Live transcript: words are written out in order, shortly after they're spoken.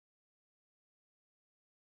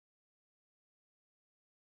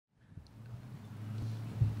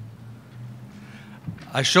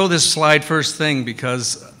I show this slide first thing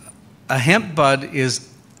because a hemp bud is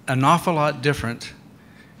an awful lot different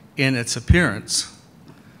in its appearance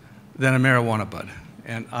than a marijuana bud.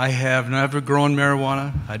 And I have never grown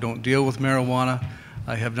marijuana. I don't deal with marijuana.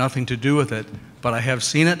 I have nothing to do with it, but I have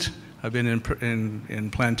seen it. I've been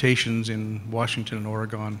in plantations in Washington and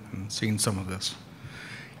Oregon and seen some of this.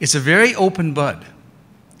 It's a very open bud.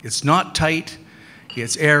 It's not tight,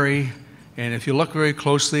 it's airy, and if you look very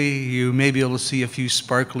closely, you may be able to see a few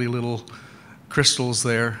sparkly little crystals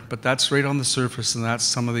there, but that's right on the surface, and that's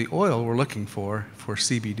some of the oil we're looking for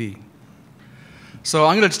CBD. So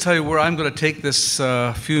I'm going to tell you where I'm going to take this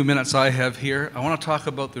few minutes I have here. I want to talk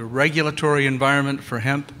about the regulatory environment for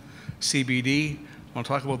hemp CBD. I want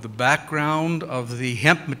to talk about the background of the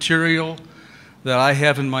hemp material that I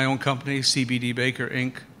have in my own company, CBD Baker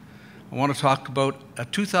Inc. I want to talk about a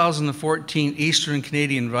 2014 Eastern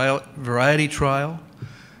Canadian variety trial.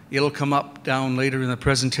 It'll come up down later in the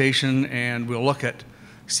presentation, and we'll look at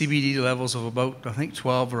CBD levels of about, I think,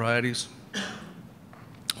 12 varieties. I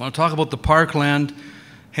want to talk about the Parkland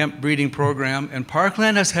hemp breeding program, and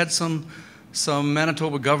Parkland has had some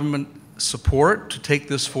Manitoba government support to take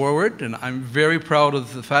this forward, and I'm very proud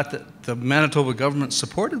of the fact that the Manitoba government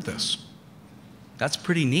supported this. That's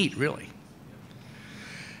pretty neat, really.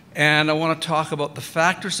 And I want to talk about the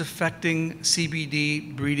factors affecting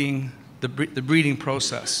CBD breeding, the breeding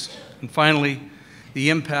process. And finally, the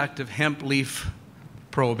impact of hemp leaf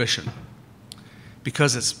prohibition.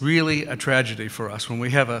 Because it's really a tragedy for us when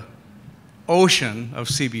we have an ocean of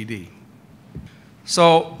CBD.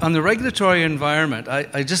 So on the regulatory environment,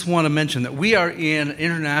 I just want to mention that we are in an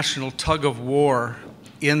international tug of war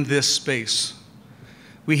in this space.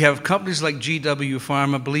 We have companies like GW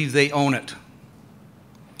Pharma believe they own it.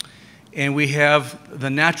 And we have the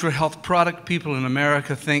natural health product people in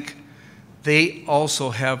America think they also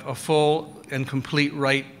have a full and complete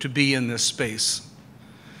right to be in this space.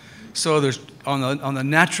 So there's, on the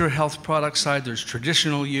natural health product side, there's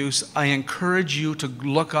traditional use. I encourage you to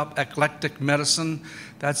look up eclectic medicine.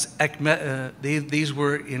 These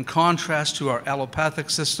were in contrast to our allopathic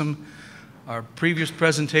system. Our previous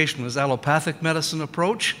presentation was allopathic medicine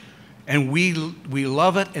approach, and we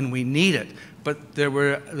love it and we need it. But there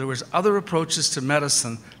was other approaches to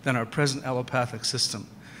medicine than our present allopathic system.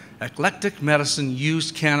 Eclectic medicine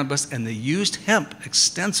used cannabis, and they used hemp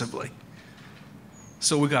extensively.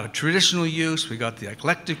 So we got a traditional use, we got the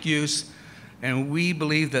eclectic use, and we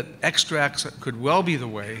believe that extracts could well be the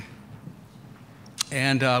way.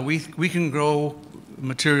 And we can grow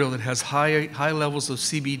material that has high levels of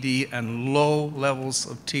CBD and low levels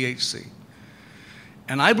of THC.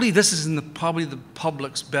 And I believe this is in probably the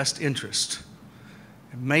public's best interest.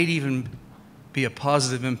 It might even be a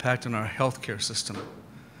positive impact on our healthcare system.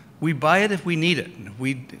 We buy it if we need it.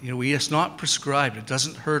 It's not prescribed. It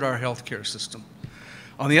doesn't hurt our healthcare system.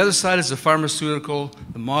 On the other side is the pharmaceutical,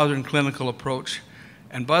 the modern clinical approach.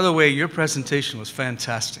 And by the way, your presentation was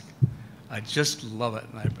fantastic. I just love it,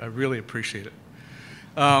 and I really appreciate it.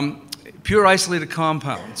 Pure isolated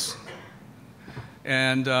compounds.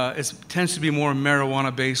 And it tends to be more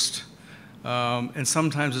marijuana-based, and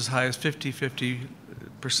sometimes as high as 50%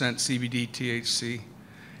 CBD, THC.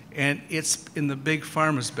 And it's in the big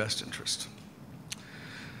pharma's best interest.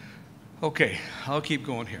 Okay, I'll keep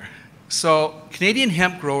going here. So Canadian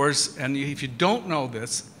hemp growers, and if you don't know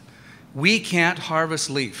this, we can't harvest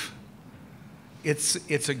leaf. It's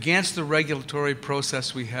against the regulatory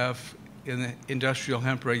process we have in the industrial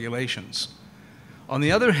hemp regulations. On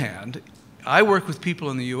the other hand, I work with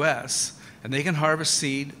people in the US, and they can harvest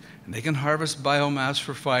seed, and they can harvest biomass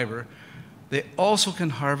for fiber. They also can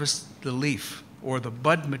harvest the leaf or the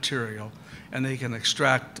bud material, and they can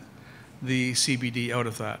extract the CBD out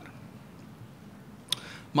of that.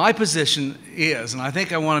 My position is, and I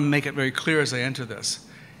think I want to make it very clear as I enter this,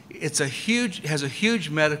 it has a huge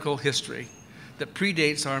medical history that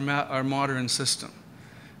predates our modern system.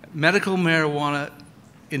 Medical marijuana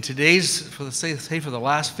in today's, for the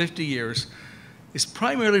last 50 years, is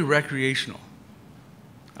primarily recreational.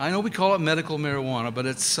 I know we call it medical marijuana, but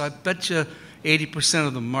it's, I bet you 80%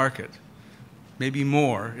 of the market, maybe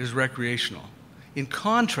more, is recreational. In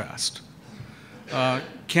contrast,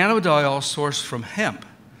 cannabidiol sourced from hemp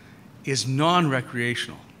is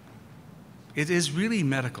non-recreational. It is really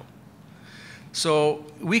medical. So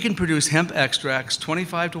we can produce hemp extracts,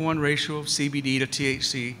 25-to-1 ratio of CBD to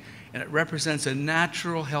THC, and it represents a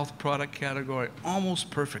natural health product category almost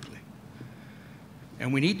perfectly.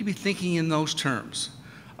 And we need to be thinking in those terms.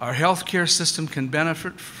 Our healthcare system can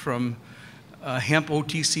benefit from hemp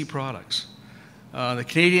OTC products. The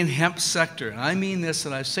Canadian hemp sector, and I mean this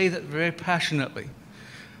and I say that very passionately,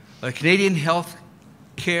 the Canadian health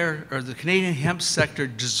the Canadian hemp sector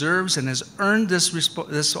deserves and has earned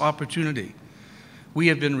this opportunity. We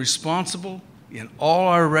have been responsible in all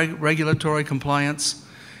our regulatory compliance,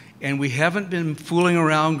 and we haven't been fooling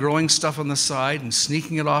around growing stuff on the side and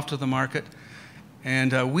sneaking it off to the market.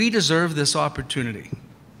 And we deserve this opportunity.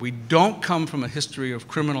 We don't come from a history of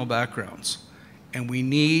criminal backgrounds, and we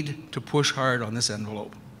need to push hard on this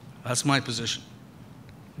envelope. That's my position.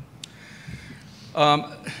 Again,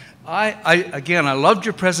 I loved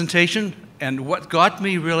your presentation, and what got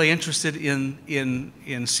me really interested in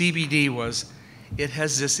CBD was it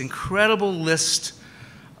has this incredible list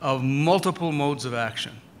of multiple modes of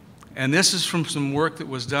action. And this is from some work that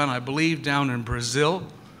was done, I believe, down in Brazil.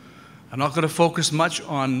 I'm not going to focus much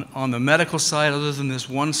on the medical side other than this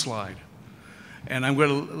one slide. And I'm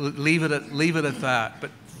going to leave it at that.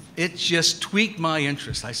 But it just tweaked my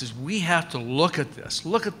interest. I says, we have to look at this.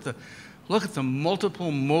 Look at the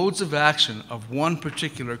multiple modes of action of one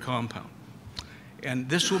particular compound. And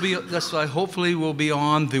this hopefully will be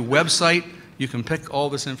on the website. You can pick all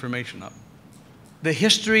this information up. The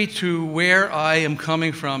history to where I am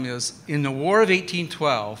coming from is, in the War of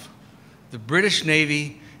 1812, the British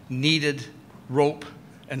Navy needed rope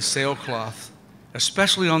and sailcloth,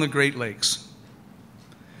 especially on the Great Lakes.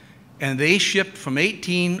 And they shipped from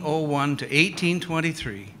 1801 to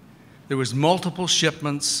 1823. There was multiple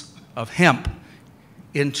shipments of hemp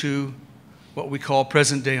into what we call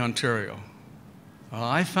present-day Ontario.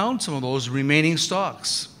 I found some of those remaining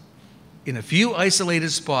stocks. In a few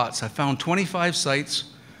isolated spots, I found 25 sites.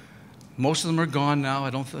 Most of them are gone now.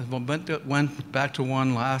 I went back to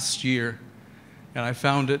one last year, and I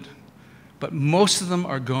found it. But most of them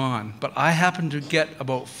are gone. But I happened to get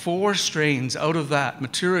about 4 strains out of that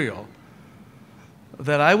material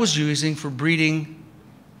that I was using for breeding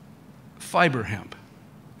fiber hemp.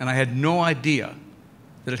 And I had no idea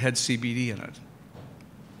that it had CBD in it.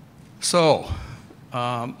 So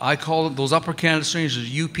I call those Upper Canada strains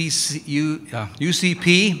UCP,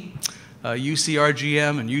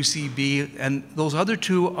 UCRGM, and UCB, and those other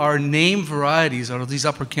 2 are name varieties out of these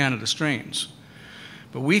Upper Canada strains.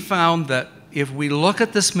 But we found that if we look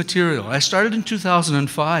at this material, I started in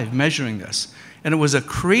 2005 measuring this, and it was a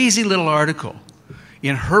crazy little article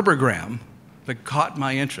in Herbogram that caught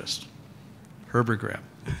my interest. Herbogram.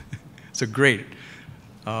 It's a great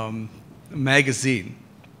magazine.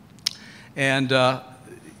 And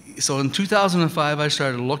so in 2005, I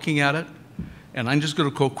started looking at it, and I'm just going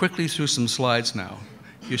to go quickly through some slides now.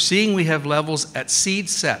 You're seeing we have levels at seed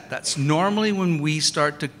set. That's normally when we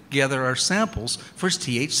start to gather our samples for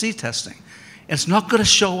THC testing. And it's not going to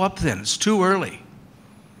show up then. It's too early.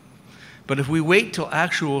 But if we wait till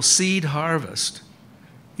actual seed harvest,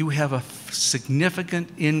 you have a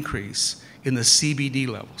significant increase in the CBD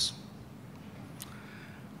levels.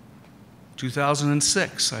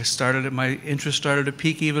 2006, my interest started to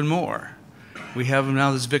peak even more. We have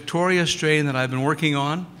now this Victoria strain that I've been working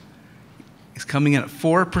on. It's coming in at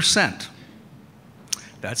 4%.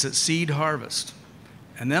 That's at seed harvest.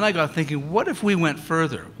 And then I got thinking, what if we went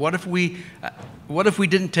further? What if we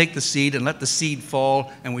didn't take the seed and let the seed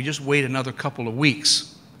fall and we just wait another couple of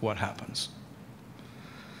weeks? What happens?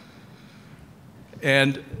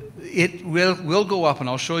 And it will go up, and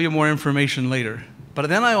I'll show you more information later. But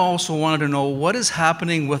then I also wanted to know what is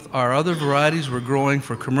happening with our other varieties we're growing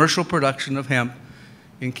for commercial production of hemp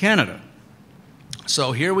in Canada.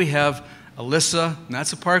 So here we have Alyssa, and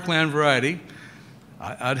that's a parkland variety.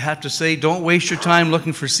 I'd have to say, don't waste your time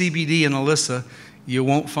looking for CBD in Alyssa. You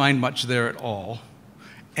won't find much there at all.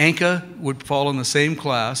 Anka would fall in the same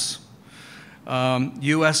class.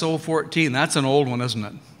 USO 14, that's an old one, isn't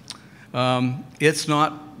it? It's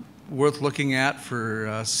not worth looking at for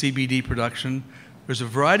CBD production. There's a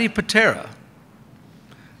variety of Patera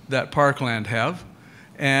that Parkland have,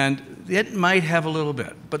 and it might have a little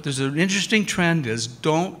bit. But there's an interesting trend is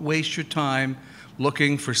don't waste your time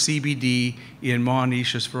looking for CBD in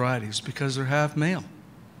monoecious varieties because they're half male.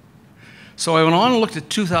 So I went on and looked at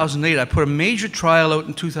 2008. I put a major trial out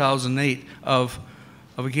in 2008 of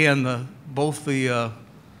again, both the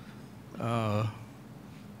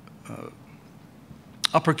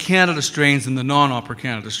Upper Canada strains and the non-Upper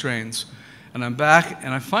Canada strains. And I'm back,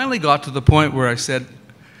 and I finally got to the point where I said,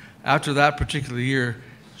 after that particular year,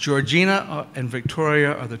 Georgina and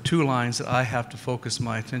Victoria are the 2 lines that I have to focus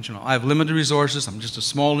my attention on. I have limited resources. I'm just a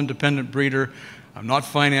small independent breeder. I'm not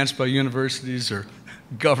financed by universities or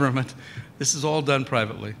government. This is all done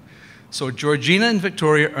privately. So Georgina and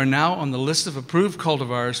Victoria are now on the list of approved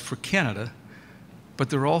cultivars for Canada, but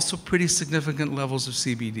they're also pretty significant levels of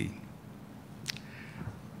CBD.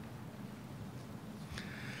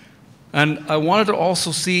 And I wanted to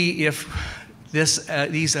also see if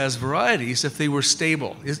these as varieties if they were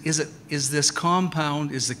stable. Is this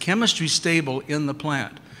compound, is the chemistry stable in the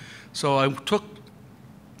plant? So I took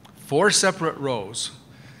 4 separate rows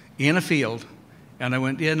in a field, and I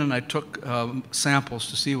went in and I took samples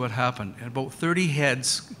to see what happened. And about 30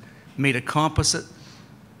 heads made a composite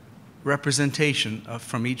representation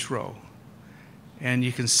from each row. And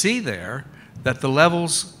you can see there that the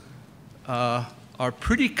levels are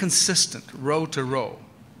pretty consistent row to row.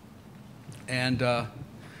 And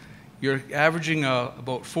you're averaging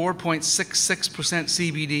about 4.66%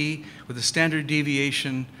 CBD with a standard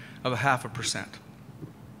deviation of 0.5%.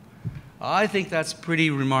 I think that's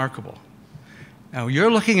pretty remarkable. Now,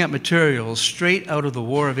 you're looking at materials straight out of the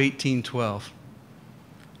War of 1812,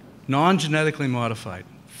 non-genetically modified,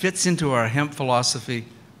 fits into our hemp philosophy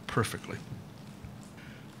perfectly.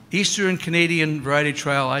 Eastern Canadian variety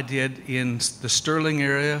trial I did in the Sterling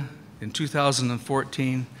area in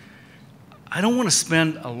 2014. I don't want to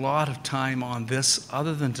spend a lot of time on this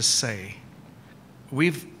other than to say,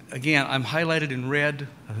 again, I'm highlighted in red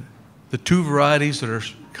the 2 varieties that are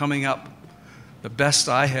coming up, the best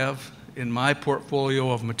I have in my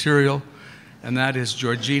portfolio of material, and that is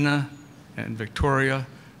Georgina and Victoria.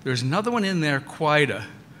 There's another one in there, Quida,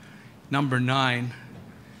 number 9.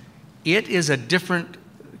 It is a different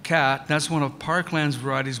cat. That's one of Parkland's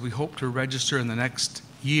varieties we hope to register in the next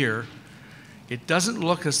year. It does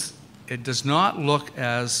not look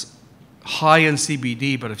as high in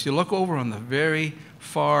CBD, but if you look over on the very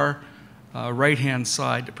far right-hand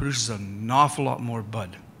side, it produces an awful lot more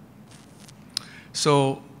bud.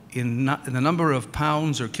 So in the number of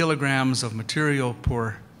pounds or kilograms of material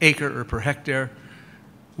per acre or per hectare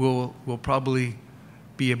will probably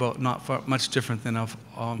be about not much different than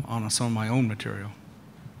on some of my own material.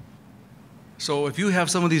 So if you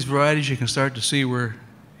have some of these varieties, you can start to see where,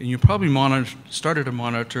 and you probably started to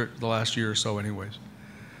monitor it the last year or so anyways.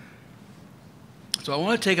 So I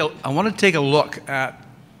want to take a look at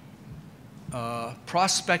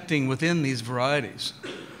prospecting within these varieties.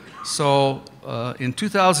 So in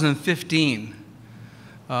 2015,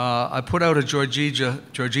 I put out a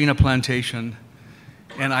Georgina plantation,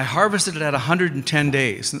 and I harvested it at 110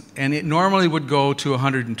 days, and it normally would go to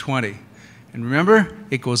 120. And remember,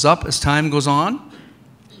 it goes up as time goes on,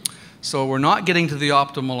 so we're not getting to the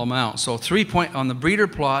optimal amount. So on the breeder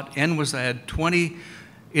plot, I had 20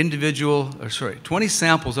 20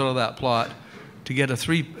 samples out of that plot to get a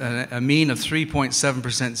mean of 3.7%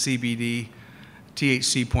 CBD,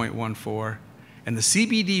 THC 0.14, and the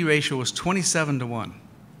CBD ratio was 27:1.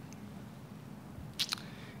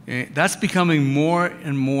 That's becoming more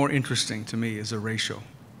and more interesting to me as a ratio.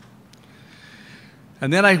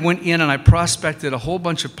 And then I went in and I prospected a whole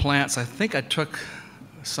bunch of plants. I think I took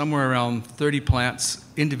somewhere around 30 plants,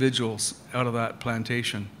 individuals, out of that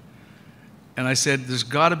plantation. And I said, there's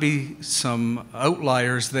got to be some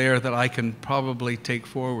outliers there that I can probably take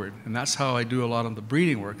forward. And that's how I do a lot of the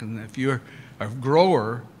breeding work. And if you're a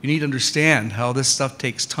grower, you need to understand how this stuff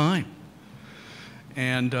takes time.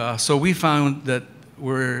 And so we found that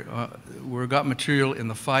we've got material in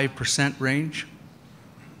the 5% range.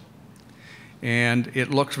 And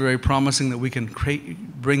it looks very promising that we can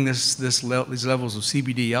bring these levels of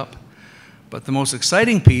CBD up. But the most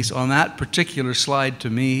exciting piece on that particular slide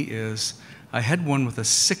to me is I had one with a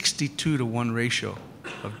 62:1 ratio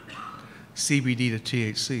of CBD to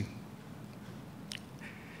THC.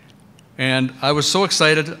 And I was so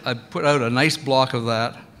excited, I put out a nice block of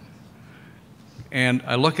that. And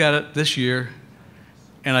I look at it this year,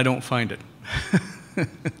 and I don't find it.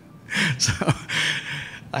 So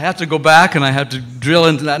I have to go back and I have to drill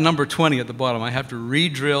into that number 20 at the bottom. I have to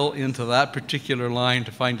re-drill into that particular line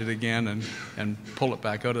to find it again and pull it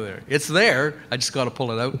back out of there. It's there, I just got to pull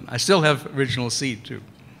it out. I still have original seed too.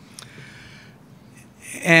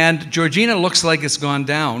 And Georgina looks like it's gone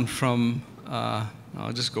down from,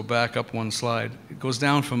 I'll just go back up one slide. It goes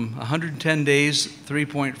down from 110 days,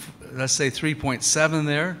 let's say 3.7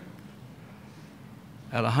 there.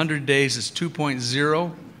 At 100 days, it's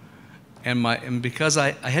 2.0. And because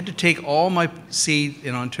I had to take all my seed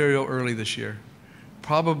in Ontario early this year,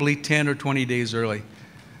 probably 10 or 20 days early.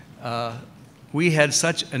 We had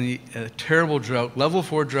such a terrible drought, level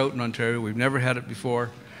 4 drought in Ontario. We've never had it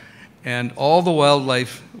before. And all the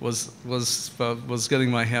wildlife was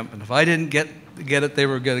getting my hemp. And if I didn't get it, they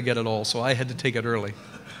were going to get it all. So I had to take it early.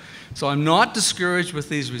 So I'm not discouraged with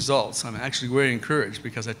these results. I'm actually very encouraged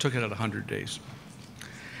because I took it at 100 days.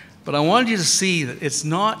 But I wanted you to see that it's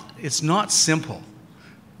not simple.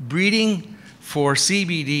 Breeding for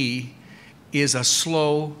CBD is a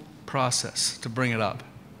slow process to bring it up.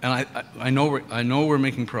 And I know we're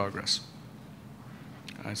making progress.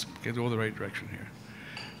 I get to go the right direction here.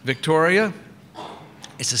 Victoria,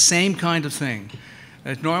 it's the same kind of thing.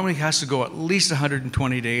 It normally has to go at least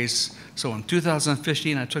 120 days. So in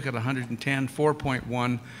 2015, I took it 110, 4.1,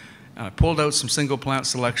 and I pulled out some single plant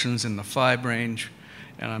selections in the 5 range,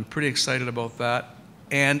 and I'm pretty excited about that.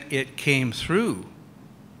 And it came through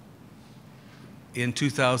in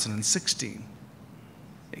 2016.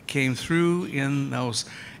 It came through in those.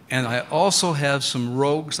 And I also have some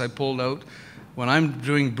rogues I pulled out. When I'm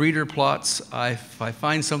doing breeder plots, if I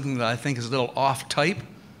find something that I think is a little off type,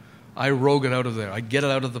 I rogue it out of there. I get it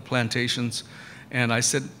out of the plantations. And I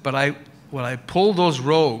said, but when I pulled those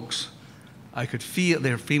rogues, I could feel,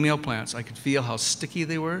 they're female plants, I could feel how sticky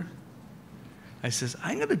they were. I says,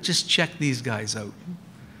 I'm going to just check these guys out.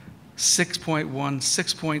 6.1,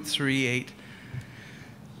 6.38.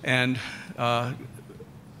 And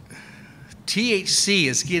THC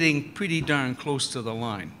is getting pretty darn close to the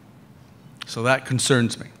line. So that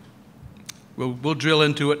concerns me. We'll drill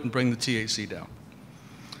into it and bring the THC down.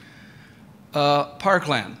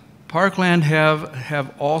 Parkland. Parkland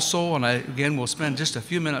have also, and again, we'll spend just a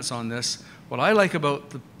few minutes on this. What I like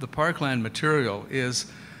about the Parkland material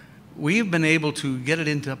is we've been able to get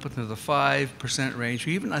it up into the 5% range.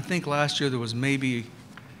 Even, I think last year there was maybe,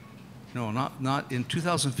 no, not in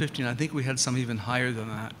 2015, I think we had some even higher than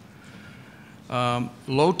that.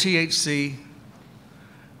 Low THC,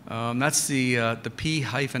 that's the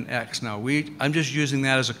P-X. Now, I'm just using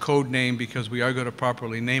that as a code name because we are going to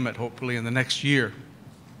properly name it, hopefully, in the next year.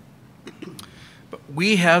 But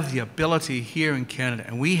we have the ability here in Canada,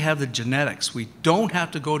 and we have the genetics. We don't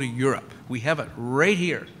have to go to Europe. We have it right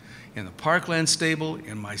here in the Parkland stable,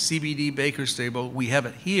 in my CBD Baker stable. We have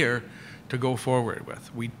it here to go forward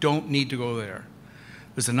with. We don't need to go there.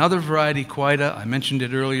 There's another variety, Quida. I mentioned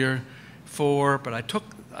it earlier, but I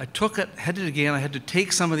took it, headed again. I had to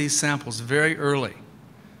take some of these samples very early.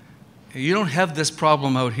 You don't have this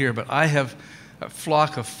problem out here, but I have a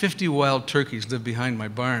flock of 50 wild turkeys live behind my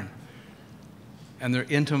barn, and they're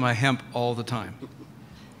into my hemp all the time.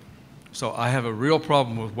 So I have a real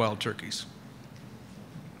problem with wild turkeys.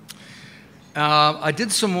 I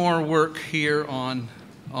did some more work here on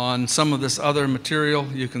some of this other material.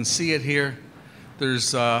 You can see it here.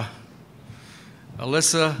 There's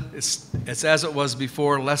Alyssa, it's as it was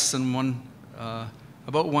before, less than about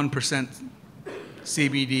 1%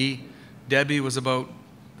 CBD. Debbie was about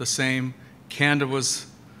the same. Kanda was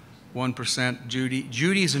 1%.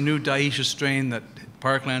 Judy's a new dioecious strain that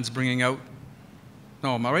Parkland's bringing out.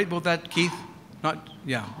 No, am I right about that, Keith? Not,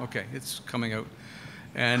 yeah, okay, it's coming out.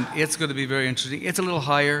 And it's going to be very interesting. It's a little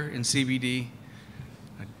higher in CBD.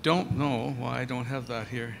 I don't know why I don't have that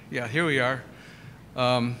here. Yeah, here we are.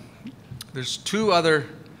 There's two other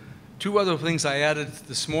things I added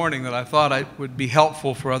this morning that I thought would be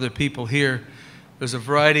helpful for other people here. There's a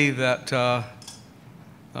variety that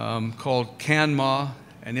called Canma,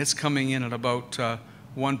 and it's coming in at about 1.3%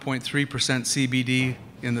 CBD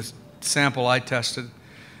in the sample I tested.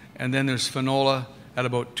 And then there's Finola at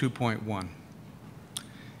about 2.1.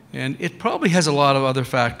 And it probably has a lot of other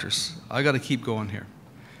factors. I got to keep going here.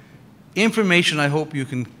 Information I hope you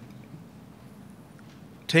can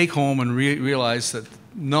take home and realize that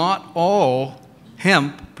not all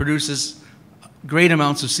hemp produces great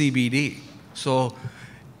amounts of CBD. So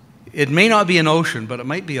it may not be an ocean, but it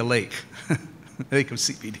might be a lake, lake of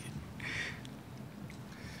CBD.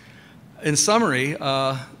 In summary,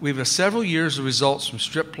 we have several years of results from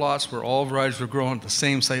strip plots where all varieties were grown at the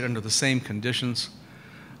same site under the same conditions.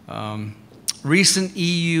 Recent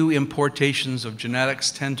EU importations of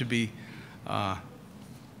genetics tend to be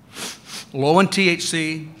low in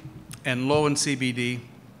THC and low in CBD.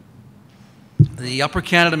 The Upper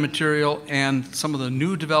Canada material and some of the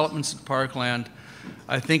new developments at Parkland,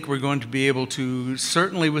 I think we're going to be able to,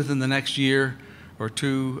 certainly within the next year or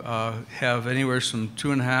two, have anywhere from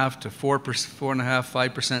 2.5 to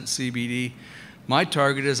 4.5, 5% CBD. My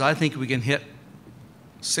target is I think we can hit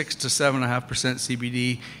 6 to 7.5%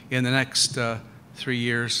 CBD in the next 3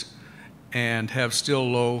 years and have still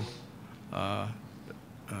low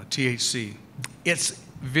THC. It's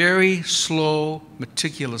very slow,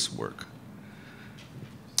 meticulous work.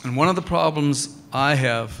 And one of the problems I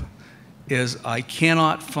have is I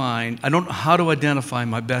cannot find, I don't know how to identify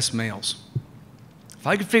my best males. If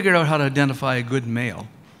I could figure out how to identify a good male,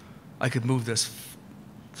 I could move this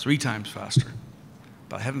 3 times faster.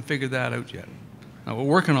 But I haven't figured that out yet. Now, we're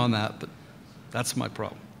working on that, but that's my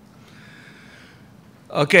problem.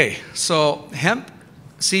 Okay, so hemp,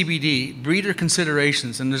 CBD, breeder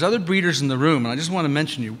considerations, and there's other breeders in the room, and I just want to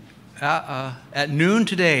mention you. At noon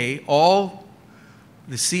today, all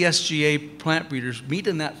the CSGA plant breeders meet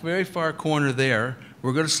in that very far corner there.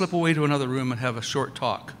 We're going to slip away to another room and have a short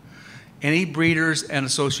talk. Any breeders and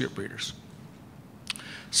associate breeders.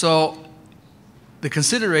 So the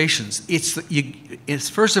considerations, it's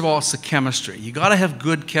first of all, it's the chemistry. You got to have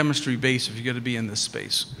good chemistry base if you're going to be in this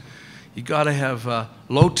space. You got to have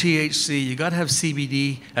low THC. You got to have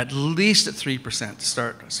CBD at least at 3%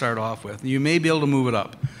 to start off with. You may be able to move it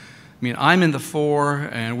up. I mean, I'm in the 4,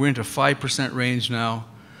 and we're into 5% range now.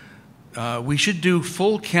 We should do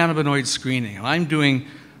full cannabinoid screening, and I'm doing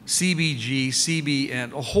CBG, CB,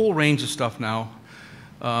 and a whole range of stuff now.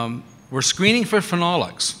 We're screening for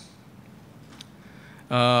phenolics.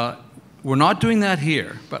 We're not doing that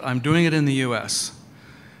here, but I'm doing it in the US.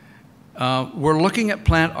 We're looking at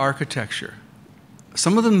plant architecture.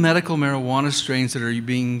 Some of the medical marijuana strains that are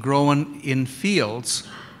being grown in fields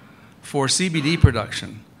for CBD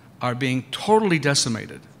production are being totally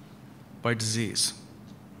decimated by disease.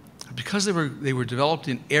 Because they were developed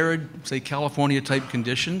in arid, say, California-type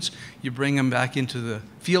conditions, you bring them back into the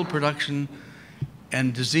field production,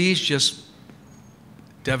 and disease just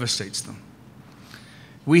devastates them.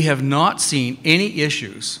 We have not seen any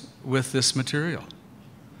issues with this material.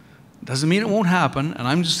 Doesn't mean it won't happen, and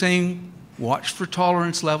I'm just saying watch for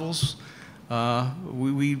tolerance levels.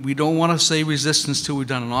 We don't want to say resistance till we've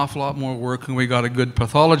done an awful lot more work and we got a good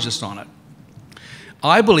pathologist on it.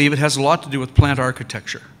 I believe it has a lot to do with plant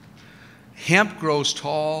architecture. Hemp grows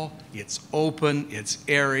tall, it's open, it's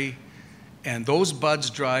airy, and those buds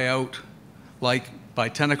dry out like by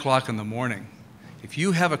 10 o'clock in the morning. If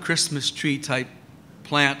you have a Christmas tree type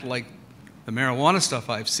plant like the marijuana stuff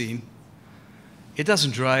I've seen, it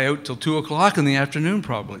doesn't dry out till 2 o'clock in the afternoon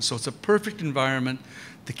probably. So it's a perfect environment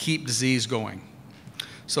to keep disease going.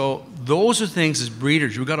 So those are things as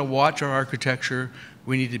breeders, we've got to watch our architecture.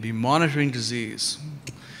 We need to be monitoring disease.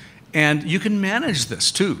 And you can manage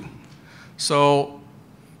this too. So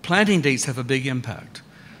planting dates have a big impact.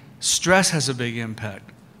 Stress has a big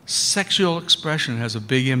impact. Sexual expression has a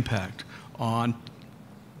big impact on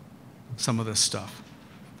some of this stuff.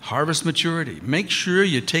 Harvest maturity. Make sure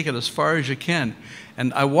you take it as far as you can.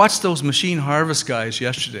 And I watched those machine harvest guys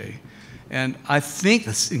yesterday, and I think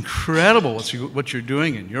it's incredible what you're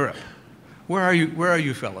doing in Europe. Where are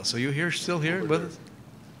you fellas? Are you here, still here with us?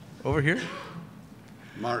 Over here?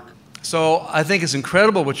 Mark. So I think it's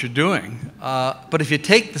incredible what you're doing. But if you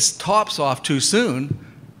take the tops off too soon,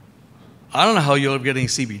 I don't know how you'll be getting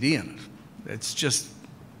CBD in it. It's just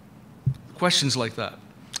questions like that.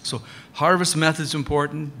 So harvest method's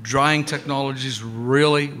important. Drying technology is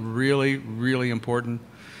really, really, really important.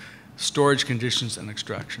 Storage conditions and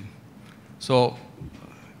extraction. So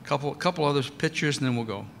a couple other pictures and then we'll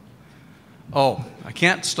go. Oh, I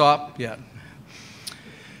can't stop yet.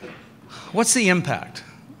 What's the impact?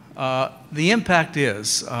 The impact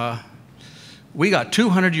is we got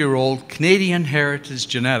 200-year-old Canadian heritage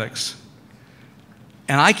genetics,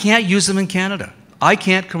 and I can't use them in Canada. I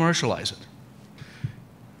can't commercialize it.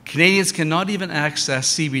 Canadians cannot even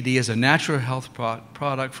access CBD as a natural health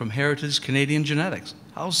product from heritage Canadian genetics.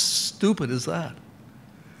 How stupid is that?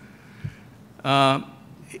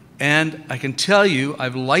 And I can tell you,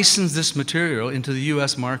 I've licensed this material into the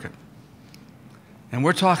US market. And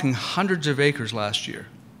we're talking hundreds of acres last year.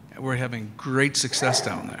 And we're having great success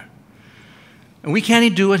down there. And we can't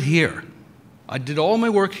even do it here. I did all my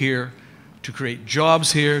work here to create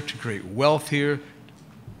jobs here, to create wealth here.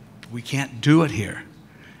 We can't do it here.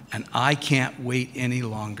 And I can't wait any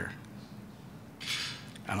longer.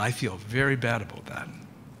 And I feel very bad about that.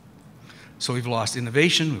 So we've lost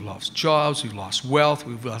innovation, we've lost jobs, we've lost wealth,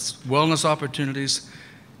 we've lost wellness opportunities,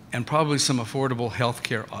 and probably some affordable health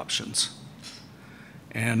care options.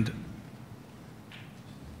 And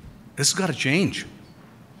this has got to change.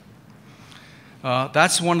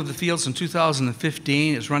 That's one of the fields in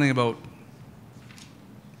 2015. It's running about,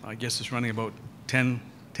 I guess it's running about 10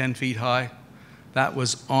 feet high. That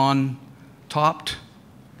was on topped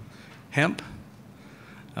hemp.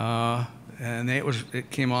 And it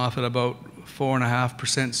came off at about 4.5%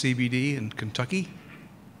 CBD in Kentucky.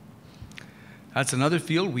 That's another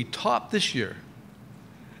field we topped this year.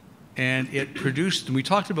 And it produced, and we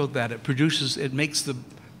talked about that, it makes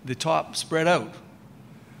the top spread out.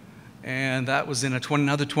 And that was in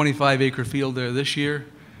another 25-acre field there this year.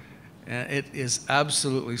 And it is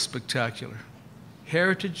absolutely spectacular.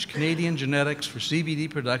 Heritage Canadian genetics for CBD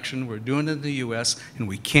production, we're doing it in the US, and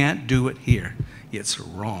we can't do it here. It's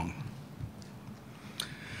wrong.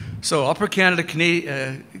 So Upper Canada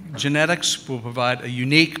Genetics will provide a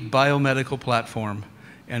unique biomedical platform,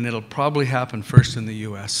 and it'll probably happen first in the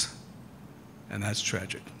US, and that's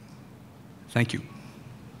tragic. Thank you.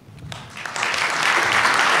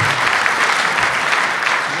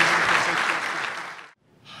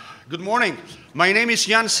 Good morning. My name is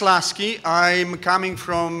Slaski. I'm coming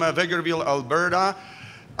from Vegreville, Alberta,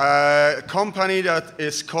 a company that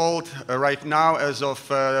is called right now, as of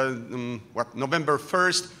November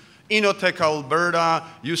 1st, Innotech Alberta,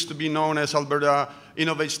 used to be known as Alberta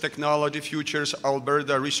Innovates Technology Futures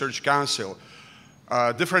Alberta Research Council.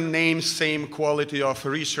 Different names, same quality of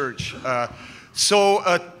research.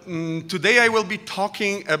 Today I will be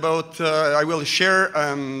talking about, I will share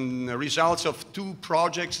results of two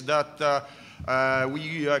projects that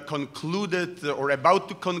we concluded or about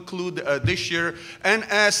to conclude this year. And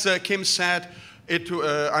as Kim said,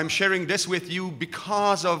 I'm sharing this with you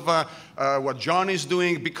because of what John is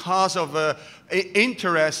doing, because of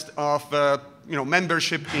interest of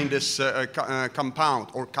membership in this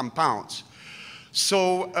compound or compounds.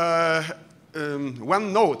 So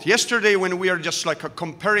one note, yesterday when we are just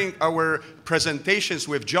comparing our presentations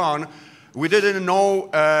with John, we didn't know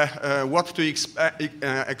what to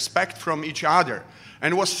expect from each other.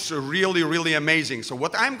 And it was really, really amazing. So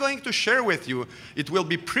what I'm going to share with you, it will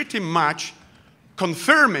be pretty much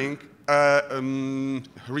confirming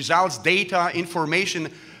results, data,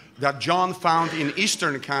 information that John found in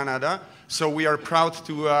Eastern Canada. So we are proud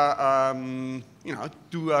to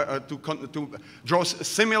draw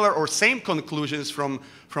similar or same conclusions from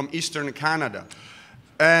Eastern Canada.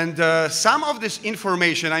 And some of this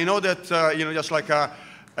information, I know that just like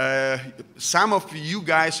some of you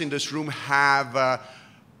guys in this room have,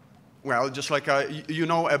 well, just like you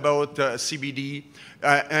know about CBD,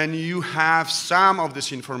 and you have some of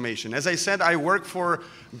this information. As I said, I work for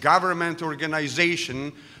government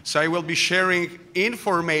organization, so I will be sharing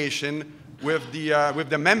information with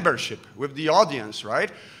the membership, with the audience,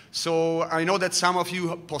 right? So I know that some of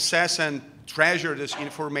you possess and treasure this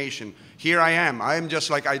information. Here I am. I am just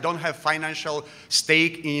like, I don't have financial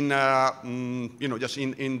stake in, just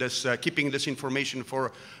in this, keeping this information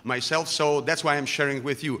for myself. So that's why I'm sharing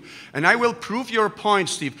with you. And I will prove your point,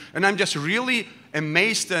 Steve. And I'm just really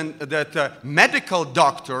amazed that a medical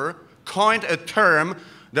doctor coined a term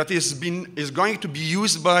that is going to be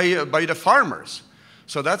used by the farmers.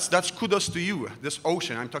 So that's kudos to you, this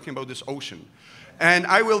ocean. I'm talking about this ocean. And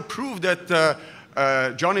I will prove that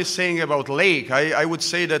John is saying about lake. I would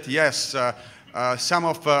say that, yes, some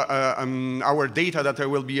of our data that I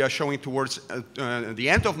will be showing towards the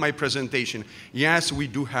end of my presentation, yes, we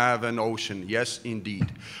do have an ocean. Yes,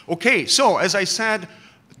 indeed. Okay, so as I said,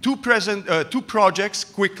 two projects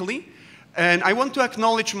quickly. And I want to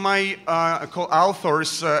acknowledge my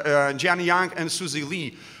co-authors, Jian Yang and Susie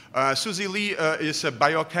Lee. Susie Lee is a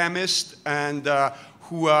biochemist and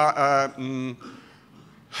who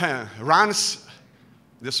runs,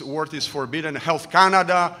 this word is forbidden, Health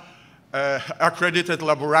Canada accredited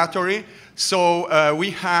laboratory. So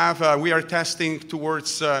we are testing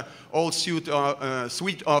towards all suite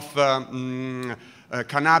of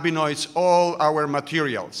cannabinoids, all our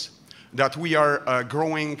materials that we are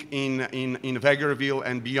growing in Vegreville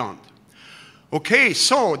and beyond. Okay,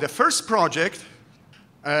 so the first project,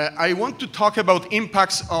 I want to talk about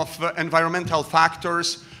impacts of environmental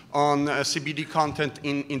factors on CBD content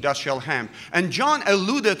in industrial hemp. And John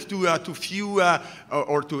alluded to few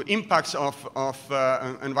or to impacts of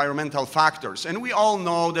environmental factors. And we all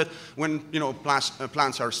know that when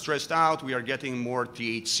plants are stressed out, we are getting more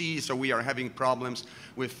THC, so we are having problems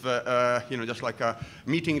with just like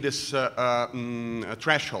meeting this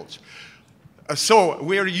thresholds. So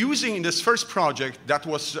we are using in this first project that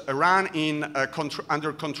was run in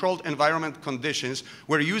under controlled environment conditions,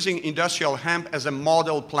 we're using industrial hemp as a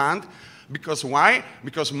model plant. Because why?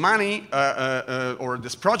 Because or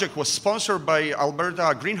this project was sponsored by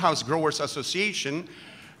Alberta Greenhouse Growers Association,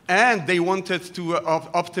 and they wanted to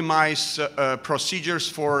optimize procedures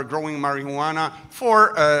for growing marijuana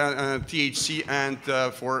for THC and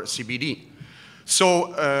for CBD.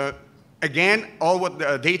 So again, all what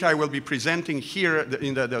the data I will be presenting here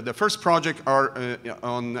in the first project are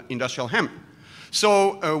on industrial hemp.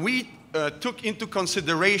 So we took into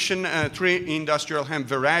consideration 3 industrial hemp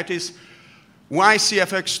varieties. Why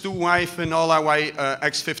CFX2, why Phenola, why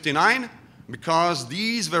X59? Because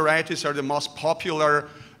these varieties are the most popular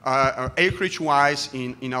acreage-wise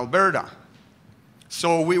in Alberta.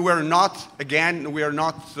 So we were not, again, we are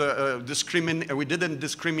not we didn't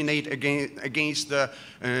discriminate against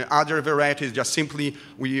other varieties, just simply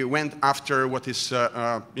we went after what is,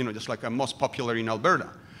 just like most popular in Alberta.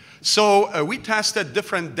 So we tested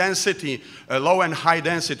different density, low and high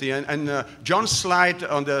density, and John's slide,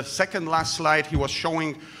 on the second last slide, he was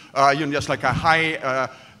showing, just like a high,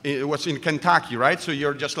 it was in Kentucky, right? So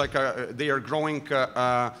you're just like, they are growing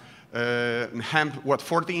hemp, what,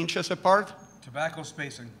 40 inches apart? Tobacco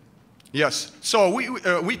spacing. Yes. So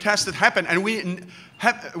we tested hemp, and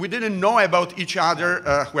we didn't know about each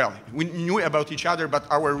other. Well, we knew about each other, but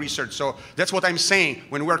our research. So that's what I'm saying.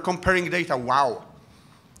 When we're comparing data, wow.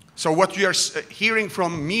 So what you are hearing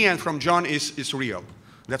from me and from John is real.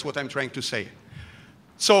 That's what I'm trying to say.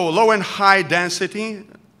 So low and high density.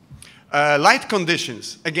 Light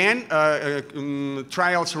conditions. Again,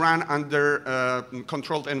 trials run under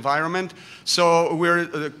controlled environment. So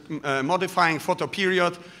we're modifying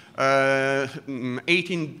photoperiod,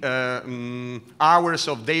 18 hours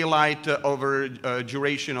of daylight over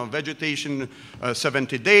duration of vegetation,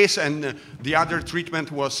 70 days. And the other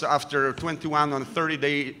treatment was after 21 and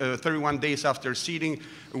 31 days after seeding,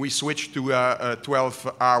 we switched to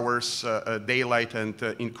 12 hours daylight and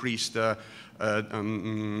increased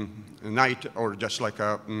night, or just like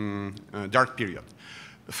a dark period.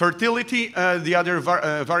 Fertility, the other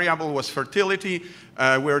variable was fertility.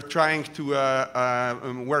 We're trying to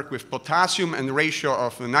work with potassium and ratio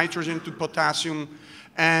of nitrogen to potassium.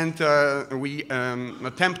 And we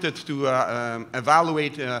attempted to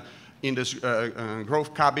evaluate in this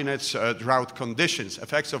growth cabinets drought conditions,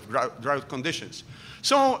 effects of drought conditions.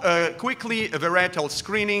 So quickly, varietal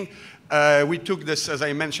screening. We took this, as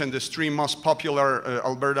I mentioned, the three most popular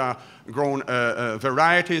Alberta-grown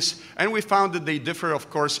varieties, and we found that they differ, of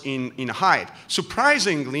course, in height.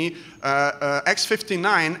 Surprisingly,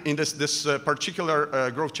 X59 in this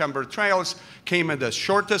particular growth chamber trials came at the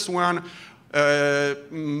shortest one.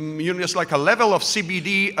 Just like a level of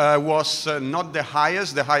CBD was not the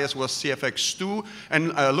highest. The highest was CFX2.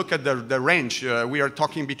 And look at the range. We are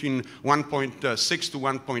talking between 1.6 to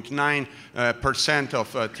 1.9%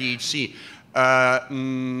 of THC.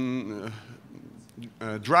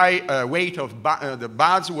 Dry weight of the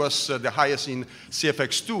buds was the highest in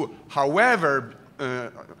CFX2. However,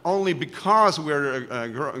 only because we're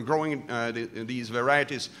growing these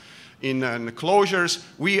varieties in enclosures,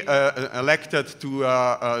 we elected to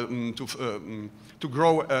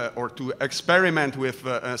grow or to experiment with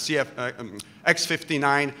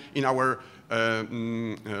X59 in our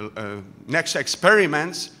next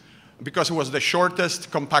experiments, because it was the shortest,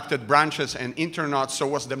 compacted branches and internodes, so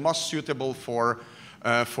was the most suitable for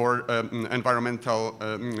environmental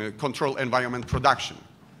control environment production.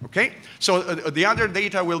 Okay, so the other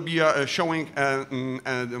data will be showing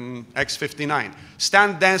X59.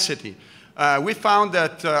 Stand density. We found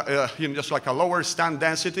that just like a lower stand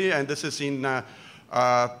density, and this is in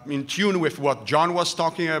tune with what John was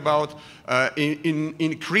talking about,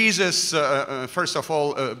 increases, first of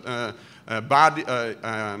all, body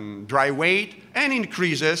dry weight, and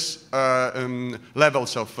increases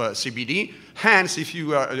levels of CBD. Hence, if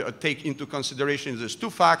you take into consideration these two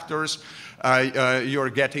factors, you're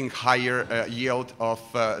getting higher yield of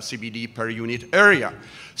CBD per unit area.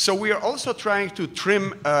 So we are also trying to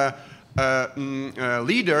trim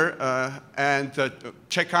leader and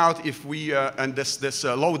check out if we, and this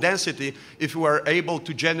low density, if we are able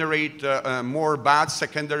to generate more buds,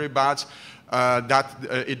 secondary buds, that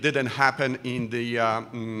it didn't happen in the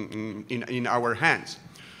in our hands.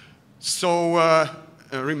 So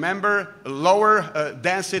remember, lower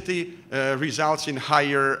density results in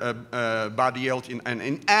higher body yield and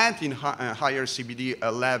in higher CBD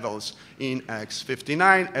levels in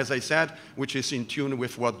X59, as I said, which is in tune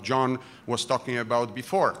with what John was talking about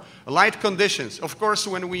before. Light conditions. Of course,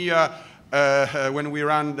 when we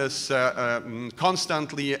run this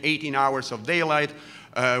constantly 18 hours of daylight,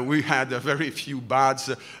 we had very few buds.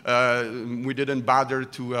 We didn't bother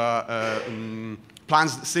to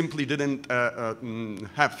plants simply didn't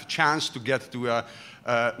have chance to get to a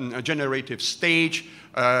generative stage.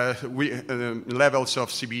 Levels of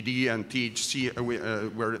CBD and THC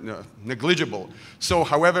were negligible. So,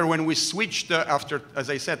 however, when we switched after, as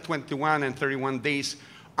I said, 21 and 31 days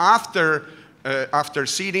after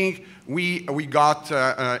seeding, we got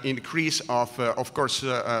increase of course,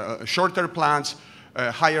 shorter plants,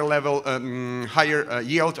 higher level, higher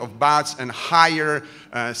yield of buds, and higher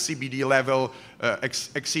CBD level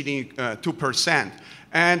exceeding 2%.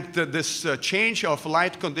 And this change of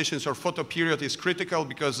light conditions or photoperiod is critical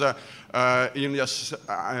because in just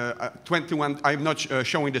 21, I'm not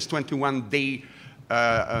showing this 21-day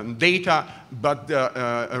data, but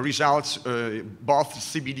the results, both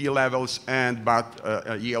CBD levels and bud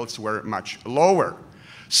yields were much lower.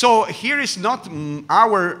 So here is not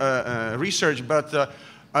our research, but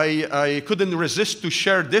I couldn't resist to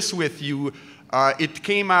share this with you. It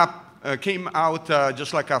came out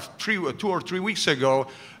just like 2 or 3 weeks ago,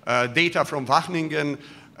 data from Wageningen,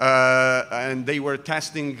 and they were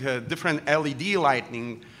testing different LED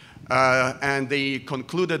lighting and they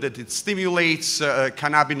concluded that it stimulates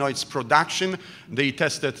cannabinoids production. They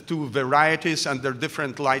tested 2 varieties under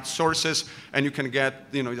different light sources, and you can get,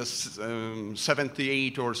 you know, just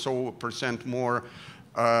 78 or so % more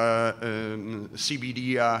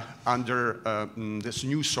CBD under this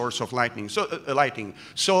new source of lighting.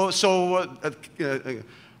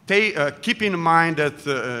 Keep in mind that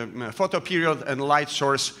photoperiod and light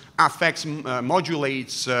source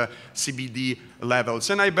modulates CBD levels,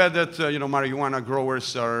 and I bet that marijuana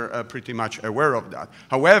growers are pretty much aware of that.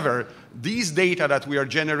 However, these data that we are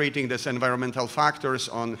generating, these environmental factors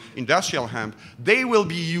on industrial hemp, they will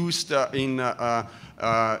be used in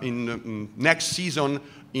next season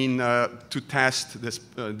to test this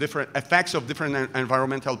different effects of different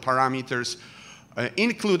environmental parameters,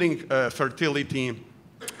 including fertility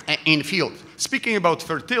in field. Speaking about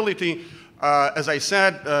fertility, as I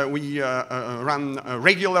said, we run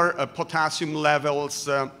regular potassium levels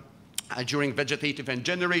during vegetative and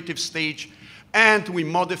generative stage, and we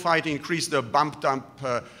modified, increased the bumped up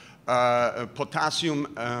potassium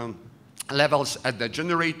levels at the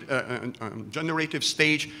generative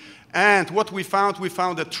stage. And what we found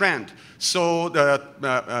a trend. So the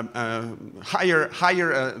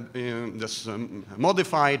this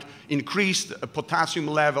modified, increased potassium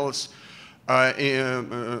levels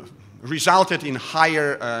resulted in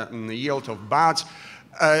higher yield of buds.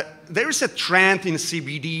 There is a trend in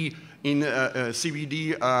CBD.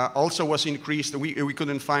 CBD also was increased. We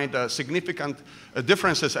couldn't find significant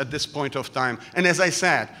differences at this point of time. And as I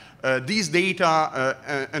said, these data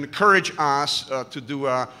encourage us to do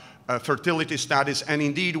fertility studies, and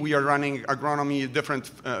indeed we are running agronomy different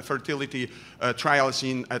fertility trials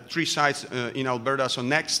at 3 sites in Alberta. So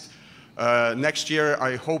next year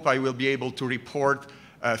I hope I will be able to report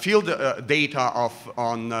field data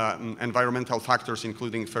on environmental factors,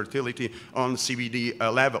 including fertility, on CBD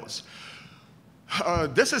levels.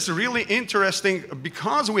 This is really interesting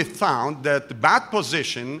because we found that the bud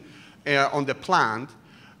position on the plant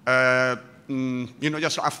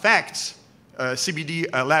just affects CBD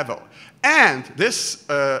level. And this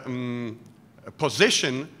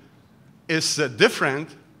position is different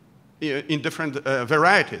in different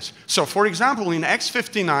varieties. So for example, in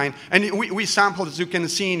X59, and we sampled, as you can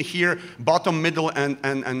see in here, bottom, middle,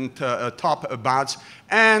 and top buds,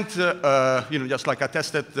 and just like I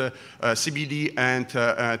tested the CBD and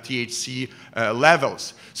THC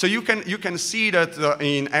levels. So you can see that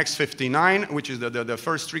in X59, which is the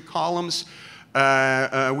first 3 columns,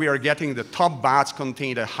 we are getting the top buds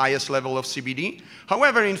contain the highest level of CBD.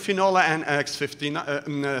 However, in Finola and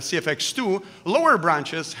CFX2, lower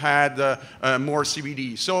branches had more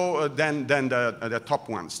CBD than the top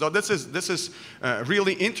ones. So this is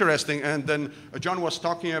really interesting. And then John was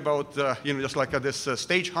talking about just like this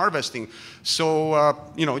stage harvesting. So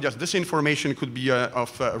just this information could be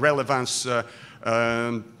of relevance to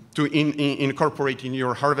incorporate in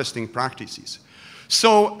your harvesting practices.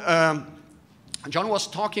 So John was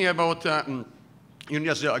talking about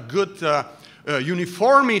just a good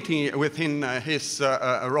uniformity within his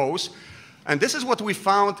rows. And this is what we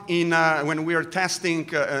found when we were testing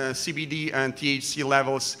CBD and THC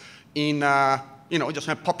levels in just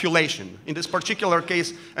a population. In this particular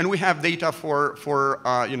case, and we have data for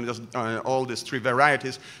all these 3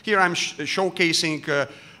 varieties. Here I'm showcasing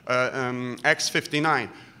X59.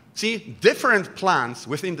 See, different plants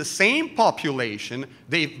within the same population,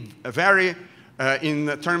 they vary in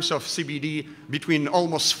terms of CBD between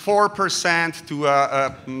almost 4% to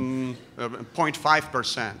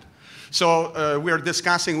 0.5%. So we are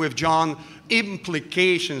discussing with John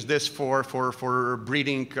implications this for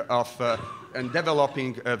breeding of and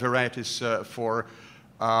developing varieties for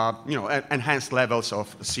enhanced levels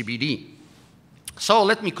of CBD. So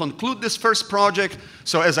let me conclude this first project.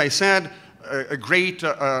 So as I said, a great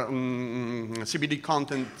CBD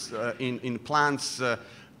content in plants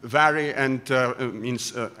vary, and in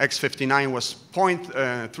X59 was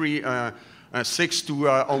 0.36 to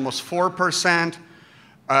almost 4%.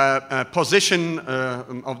 Position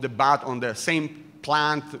of the bud on the same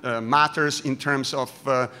plant matters in terms of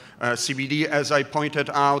CBD, as I pointed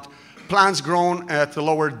out. Plants grown at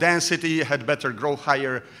lower density had better growth,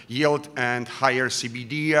 higher yield, and higher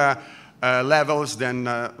CBD levels than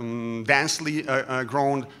densely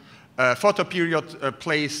grown. Photoperiod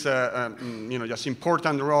plays just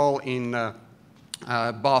important role in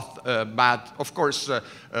both bud, of course,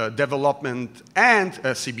 development and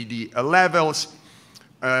CBD levels.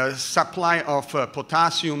 Supply of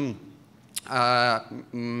potassium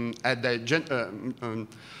at the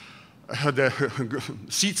the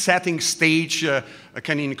seed setting stage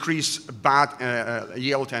can increase bud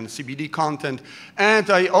yield and CBD content. And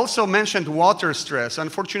I also mentioned water stress.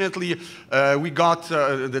 Unfortunately, we got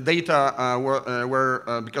the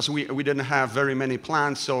data because we didn't have very many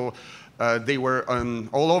plants, so they were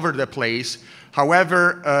all over the place.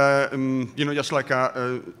 However, just like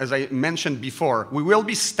as I mentioned before, we will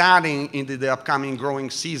be studying in the upcoming growing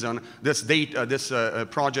season. This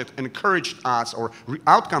project encouraged us, or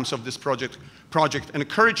outcomes of this project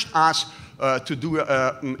encouraged us to do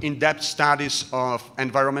in-depth studies of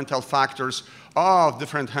environmental factors of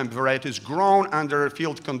different hemp varieties grown under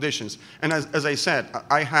field conditions. And as I said,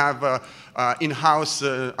 I have in-house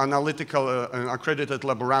analytical accredited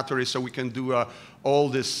laboratory, so we can do all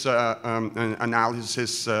this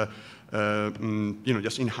analysis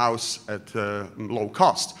just in-house at low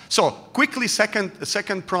cost. So quickly,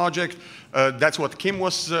 second project, that's what Kim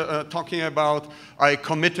was talking about. I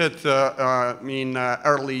committed in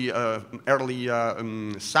early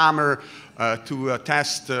summer to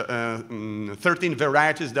test 13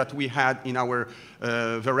 varieties that we had in our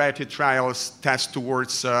variety trials test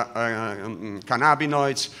towards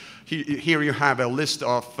cannabinoids. Here you have a list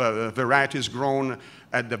of varieties grown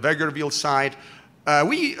at the Vegreville site.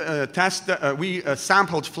 We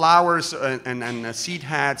sampled flowers and seed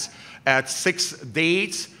heads at 6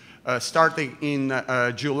 dates, starting in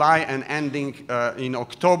July and ending in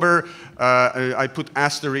October. I put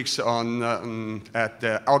asterisks on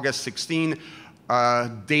at August 16.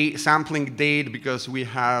 Sampling date, because we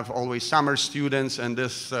have always summer students, and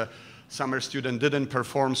this summer student didn't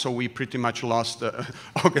perform, so we pretty much lost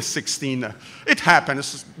August 16. It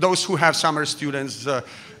happens. Those who have summer students,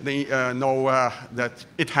 they know that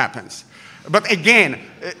it happens. But again,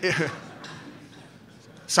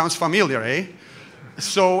 sounds familiar, eh?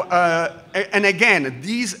 So, and again,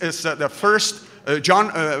 this is the first,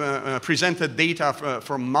 John presented data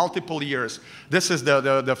from multiple years. This is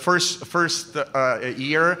the first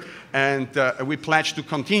year, and we pledge to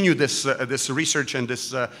continue this research and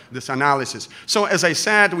this analysis. So as I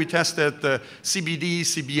said, we tested CBD,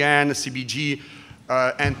 CBN, CBG,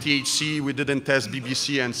 and THC. We didn't test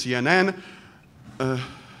BBC and CNN.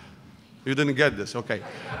 You didn't get this, okay.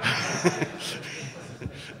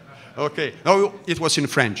 Okay, no, it was in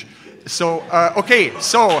French. So, okay,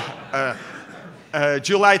 so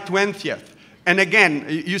July 20th. And again,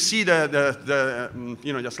 you see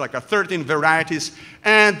just like 13 varieties,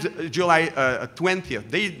 and July 20th.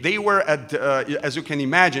 They were at, as you can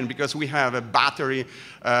imagine, because we have a battery,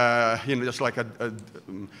 just like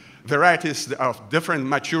varieties of different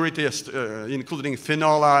maturities, including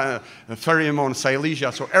phenola, pheromone,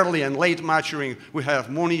 silesia, so early and late maturing. We have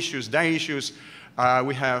monoecious, dioecious.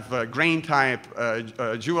 We have grain type,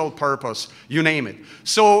 dual purpose, you name it.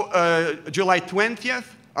 So July 20th,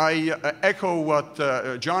 I echo what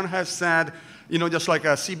John has said. Just like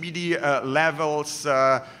CBD levels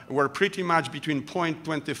were pretty much between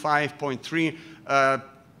 0.25, 0.3,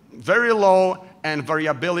 very low, and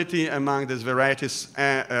variability among these varieties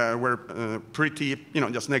were pretty,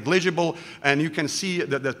 just negligible. And you can see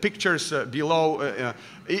that the pictures below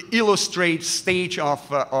illustrate stage of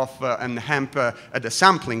hemp at the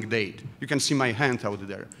sampling date. You can see my hand out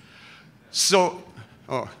there. So,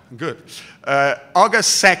 oh, good.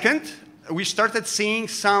 August 2nd, we started seeing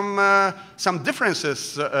some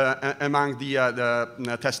differences among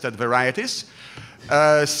the tested varieties.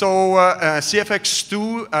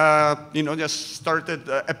 CFX2, just started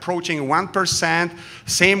approaching 1%.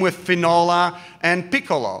 Same with phenola and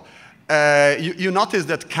piccolo. You notice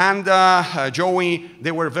that Kanda, Joey,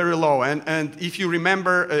 they were very low. And if you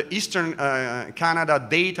remember Eastern Canada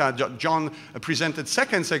data John presented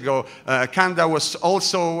seconds ago, Kanda was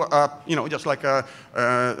also, just like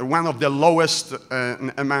one of the lowest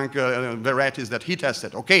among varieties that he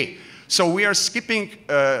tested. Okay, so we are skipping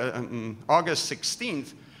August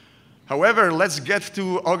 16th. However, let's get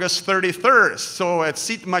to August 31st. So at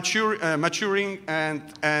seed maturing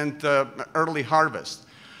and early harvest.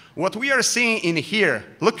 What we are seeing in here,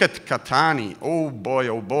 look at Katani, oh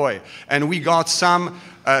boy, and we got some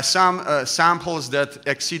samples that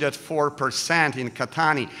exceeded 4% in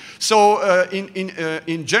Katani. So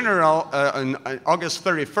in general, on August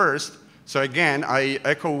 31st, so again, I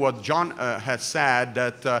echo what John has said,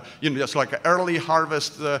 that just like an early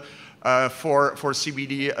harvest for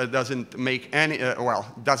CBD doesn't make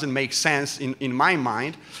doesn't make sense in my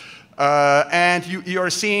mind, and you are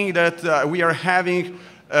seing that we are having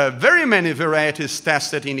very many varieties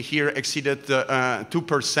tested in here exceeded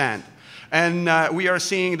 2%. And we are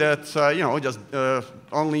seeing that, just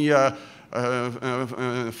only 4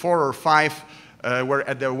 or 5 we're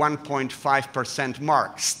at the 1.5%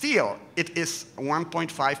 mark. Still, it is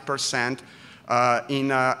 1.5%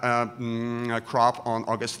 in a crop on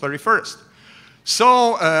August 31st.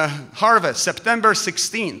 So harvest, September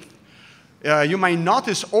 16th. You might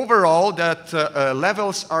notice overall that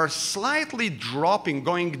levels are slightly dropping,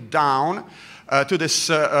 going down to this,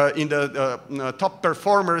 in the top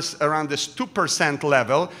performers around this 2%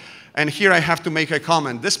 level. And here I have to make a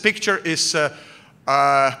comment. This picture is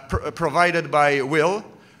provided by Will,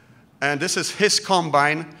 and this is his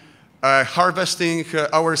combine harvesting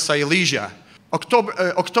our Silesia.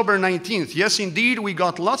 October 19th, yes indeed, we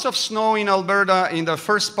got lots of snow in Alberta in the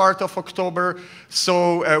first part of October,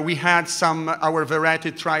 so we had our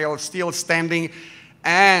variety trial still standing,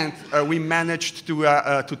 and we managed to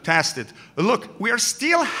test it. Look, we are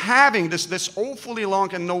still having this awfully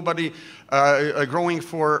long, and nobody growing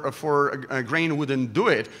for grain wouldn't do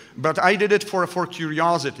it, but I did it for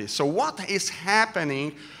curiosity. So what is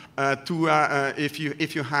happening if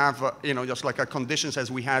you have just like conditions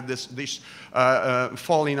as we had this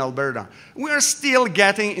fall in Alberta? We are still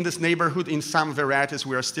getting in this neighborhood, in some varieties,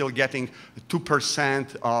 we are still getting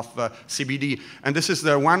 2% of CBD. And this is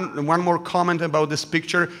the one more comment about this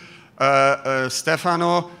picture.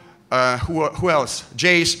 Stefano, who else?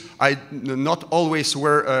 Jace, I not always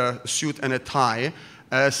wear a suit and a tie,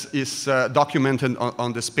 as is documented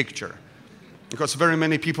on this picture, because very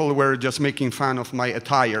many people were just making fun of my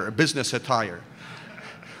attire, business attire.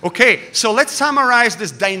 Okay, so let's summarize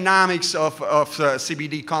this dynamics of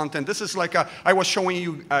CBD content. This is like I was showing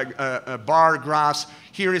you bar graphs.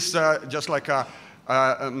 Here is just like a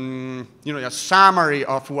summary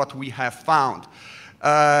of what we have found.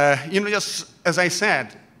 Just as I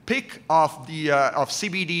said, peak of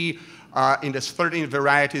CBD in these 13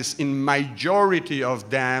 varieties, in majority of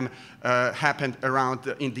them, happened around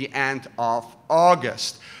in the end of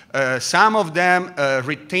August. Some of them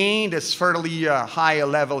retained as fairly high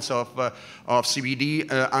levels of CBD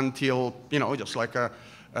until, just like a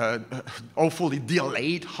awfully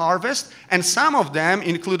delayed harvest. And some of them,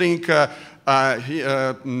 including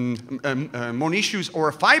monoecious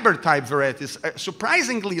or fiber type varieties,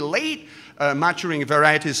 surprisingly late maturing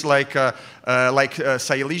varieties like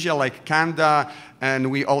Silesia, like Kanda,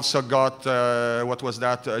 and we also got, what was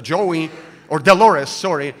that, Joey, or Dolores,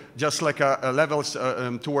 sorry, just like levels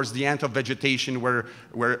towards the end of vegetation were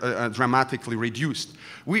dramatically reduced.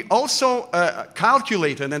 We also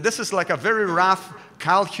calculated, and this is like a very rough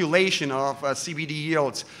calculation of CBD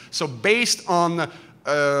yields. So based on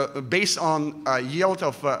yield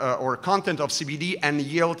of or content of CBD and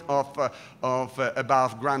yield of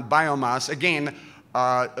above ground biomass, again,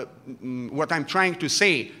 what I'm trying to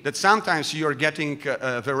say, that sometimes you're getting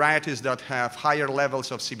varieties that have higher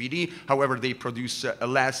levels of CBD, however they produce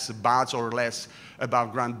less buds or less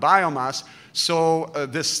above ground biomass. So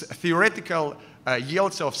this theoretical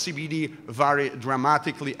yields of CBD vary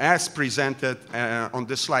dramatically as presented on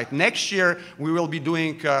this slide. Next year, we will be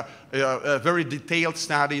doing very detailed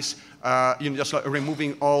studies, just like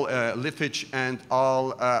removing all leafage and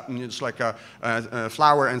all just like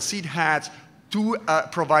flower and seed heads to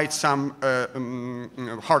provide some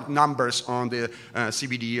hard numbers on the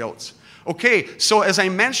CBD yields. Okay, so as I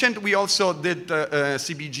mentioned, we also did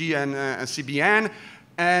CBG and CBN.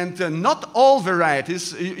 And not all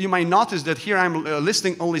varieties, you might notice that here I'm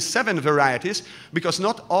listing only 7 varieties, because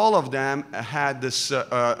not all of them had this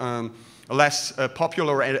less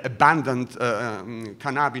popular and abundant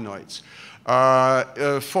cannabinoids.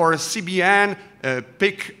 For CBN,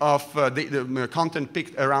 peak of the content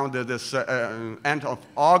peaked around this end of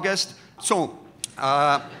August. So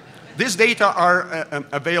these data are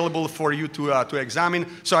available for you to examine.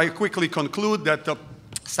 So I quickly conclude that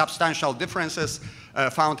substantial differences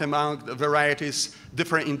found among the varieties,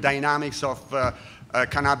 different in dynamics of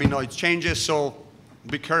cannabinoid changes. So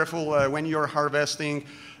be careful when you're harvesting.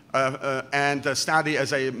 And the study,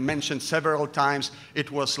 as I mentioned several times, it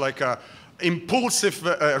was like a impulsive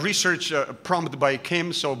research prompted by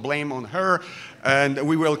Kim, so blame on her. And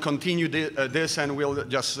we will continue this, and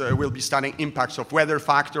we'll be studying impacts of weather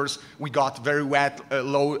factors. We got very wet,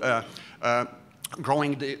 low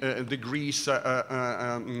growing degrees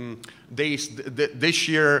days this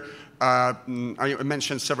year. I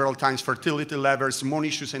mentioned several times fertility levels,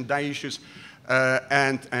 monoecious and dioecious,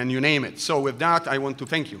 and you name it. So with that, I want to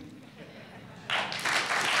thank you.